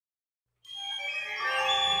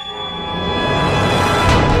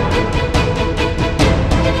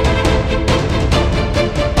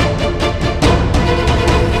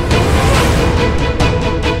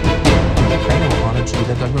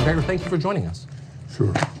joining us.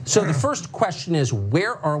 Sure. So the first question is,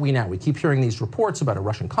 where are we now? We keep hearing these reports about a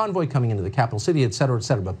Russian convoy coming into the capital city, et cetera,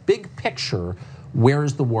 but big picture, where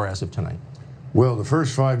is the war as of tonight? Well, the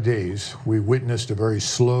first 5 days, we witnessed a very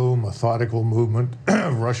slow, methodical movement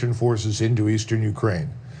of Russian forces into eastern Ukraine.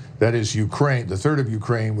 That is Ukraine, the third of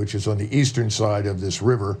Ukraine, which is on the eastern side of this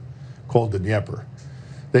river called the Dnieper.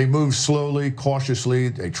 They moved slowly, cautiously.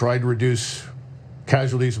 They tried to reduce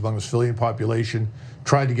casualties among the civilian population,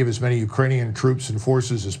 tried to give as many Ukrainian troops and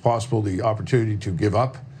forces as possible the opportunity to give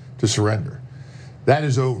up, to surrender. That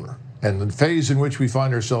is over. And the phase in which we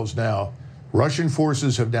find ourselves now, Russian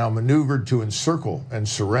forces have now maneuvered to encircle and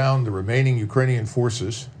surround the remaining Ukrainian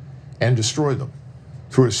forces and destroy them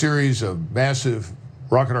through a series of massive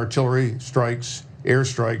rocket artillery strikes,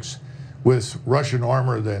 airstrikes, with Russian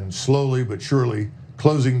armor then slowly but surely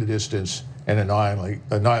closing the distance and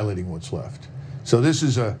annihilating what's left. So this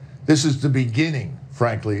is the beginning,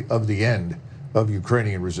 frankly, of the end of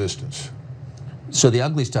Ukrainian resistance. So the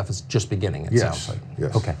ugly stuff is just beginning, it sounds like.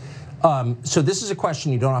 Yes. Okay. So this is a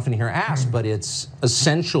question you don't often hear asked, but it's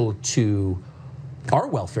essential to our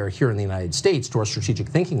welfare here in the United States, to our strategic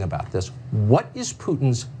thinking about this. What is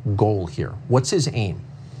Putin's goal here? What's his aim?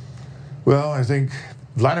 Well, I think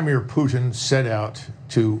Vladimir Putin set out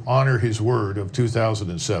to honor his word of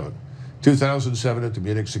 2007. 2007 at the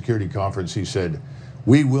Munich Security Conference, he said,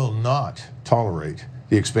 we will not tolerate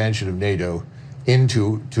the expansion of NATO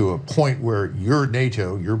into a point where your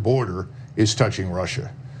NATO, your border, is touching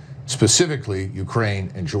Russia, specifically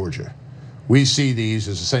Ukraine and Georgia. We see these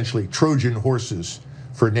as essentially Trojan horses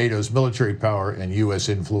for NATO's military power and U.S.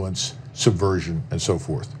 influence, subversion, and so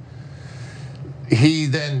forth. He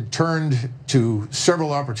then turned to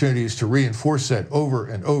several opportunities to reinforce that over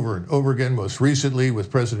and over and over again, most recently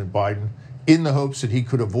with President Biden, in the hopes that he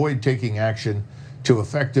could avoid taking action to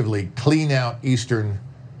effectively clean out eastern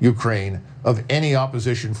Ukraine of any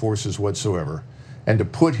opposition forces whatsoever, and to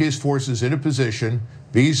put his forces in a position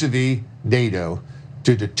vis-a-vis NATO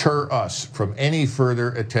to deter us from any further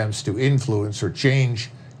attempts to influence or change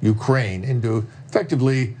Ukraine into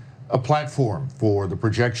effectively a platform for the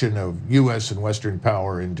projection of U.S. and Western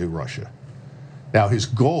power into Russia. Now, his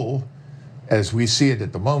goal, as we see it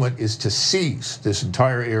at the moment, is to seize this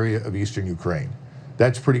entire area of eastern Ukraine.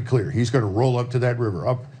 That's pretty clear. He's going to roll up to that river.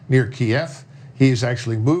 Up near Kiev, he has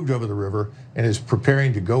actually moved over the river and is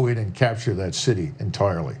preparing to go in and capture that city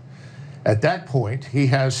entirely. At that point, he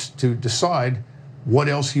has to decide what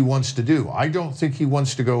else he wants to do. I don't think he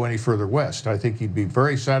wants to go any further west. I think he'd be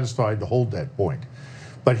very satisfied to hold that point.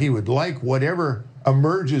 But he would like whatever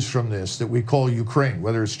emerges from this that we call Ukraine,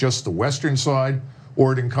 whether it's just the western side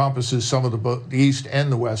or it encompasses some of the east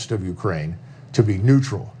and the west of Ukraine, to be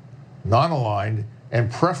neutral, non-aligned,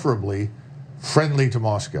 and preferably friendly to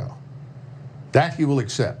Moscow. That he will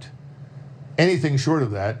accept. Anything short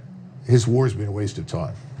of that, his war has been a waste of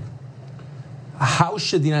time. How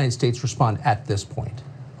should the United States respond at this point?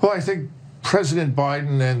 Well, I think President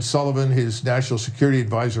Biden and Sullivan, his national security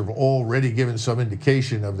advisor, have already given some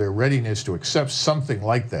indication of their readiness to accept something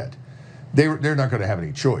like that. They're not going to have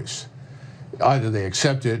any choice. Either they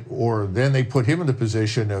accept it, or then they put him in the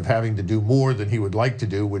position of having to do more than he would like to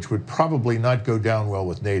do, which would probably not go down well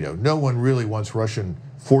with NATO. No one really wants Russian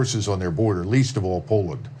forces on their border, least of all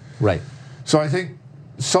Poland. Right. So I think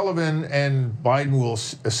Sullivan and Biden will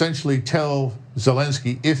essentially tell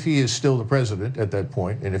Zelensky, if he is still the president at that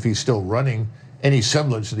point, and if he's still running any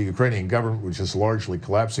semblance of the Ukrainian government, which is largely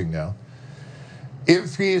collapsing now,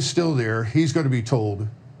 if he is still there, he's going to be told,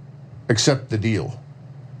 accept the deal,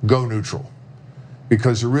 go neutral,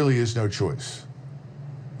 because there really is no choice.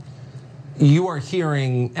 You are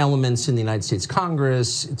hearing elements in the United States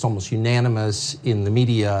Congress, it's almost unanimous in the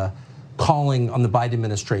media, calling on the Biden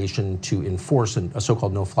administration to enforce a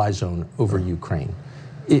so-called no-fly zone over Ukraine.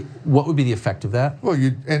 What would be the effect of that? Well,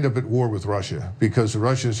 you'd end up at war with Russia, because the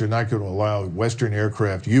Russians are not going to allow Western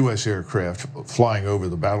aircraft, U.S. aircraft, flying over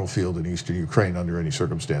the battlefield in eastern Ukraine under any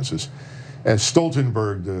circumstances. As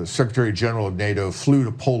Stoltenberg, the Secretary General of NATO, flew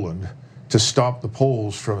to Poland to stop the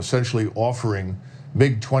Poles from essentially offering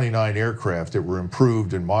MiG-29 aircraft that were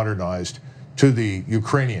improved and modernized to the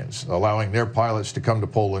Ukrainians, allowing their pilots to come to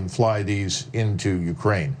Poland, fly these into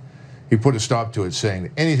Ukraine. He put a stop to it, saying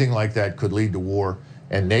that anything like that could lead to war,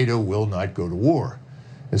 and NATO will not go to war.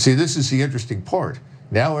 And see, this is the interesting part.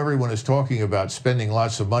 Now everyone is talking about spending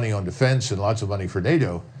lots of money on defense and lots of money for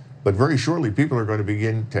NATO, but very shortly people are going to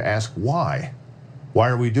begin to ask why. Why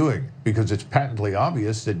are we doing? Because it's patently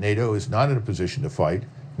obvious that NATO is not in a position to fight,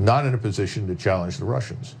 not in a position to challenge the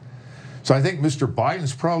Russians. So I think Mr.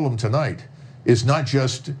 Biden's problem tonight is not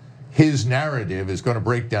just his narrative is going to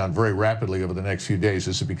break down very rapidly over the next few days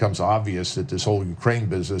as it becomes obvious that this whole Ukraine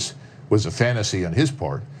business was a fantasy on his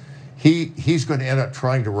part. He's going to end up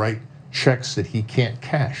trying to write checks that he can't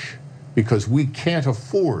cash because we can't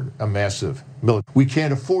afford a massive military. We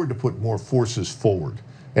can't afford to put more forces forward.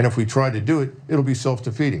 And if we try to do it, it'll be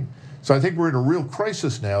self-defeating. So I think we're in a real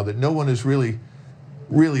crisis now that no one has really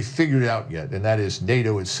figured out yet, and that is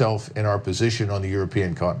NATO itself and our position on the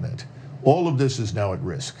European continent. All of this is now at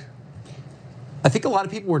risk. I think a lot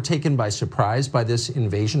of people were taken by surprise by this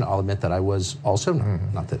invasion. I'll admit that I was also,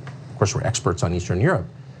 not that, of course, we're experts on Eastern Europe.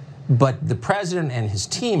 But the president and his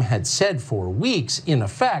team had said for weeks, in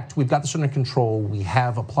effect, we've got this under control. We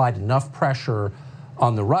have applied enough pressure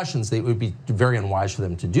on the Russians that it would be very unwise for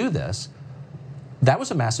them to do this. That was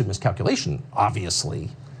a massive miscalculation,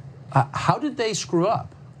 obviously. How did they screw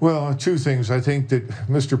up? Well, two things. I think that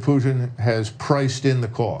Mr. Putin has priced in the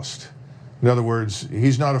cost. In other words,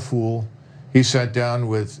 he's not a fool. He sat down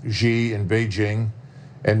with Xi in Beijing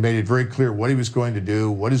and made it very clear what he was going to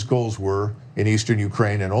do, what his goals were in eastern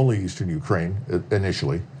Ukraine and only eastern Ukraine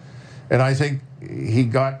initially. And I think he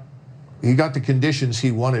got the conditions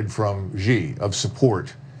he wanted from Xi of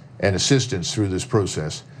support and assistance through this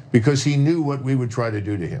process because he knew what we would try to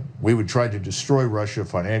do to him. We would try to destroy Russia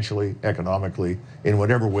financially, economically, in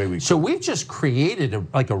whatever way we could. So we've just created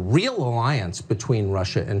a real alliance between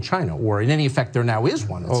Russia and China, or in any effect, there now is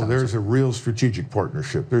one. Oh, there's a real strategic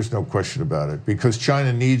partnership. There's no question about it, because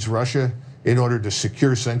China needs Russia in order to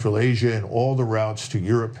secure Central Asia and all the routes to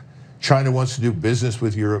Europe. China wants to do business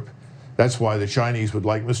with Europe. That's why the Chinese would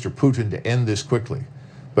like Mr. Putin to end this quickly.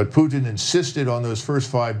 But Putin insisted on those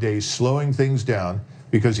first 5 days slowing things down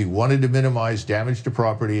because he wanted to minimize damage to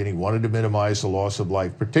property and he wanted to minimize the loss of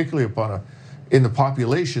life, particularly in the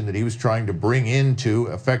population that he was trying to bring into,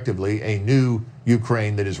 effectively, a new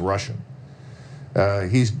Ukraine that is Russian.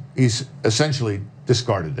 He's essentially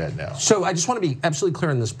discarded that now. So I just want to be absolutely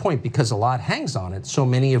clear on this point because a lot hangs on it. So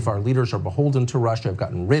many of our leaders are beholden to Russia, have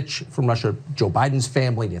gotten rich from Russia. Joe Biden's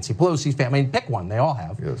family, Nancy Pelosi's family, I mean, pick one, they all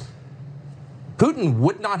have. Yes. Putin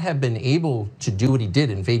would not have been able to do what he did,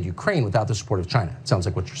 invade Ukraine, without the support of China. It sounds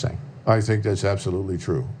like what you're saying. I think that's absolutely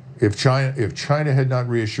true. If China had not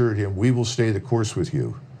reassured him, we will stay the course with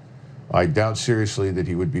you, I doubt seriously that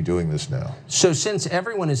he would be doing this now. So since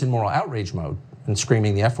everyone is in moral outrage mode and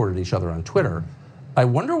screaming the F word at each other on Twitter, I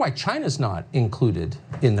wonder why China's not included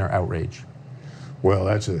in their outrage. Well,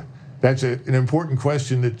 that's an important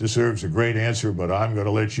question that deserves a great answer, but I'm going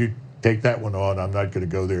to let you take that one on. I'm not going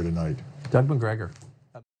to go there tonight. Doug McGregor.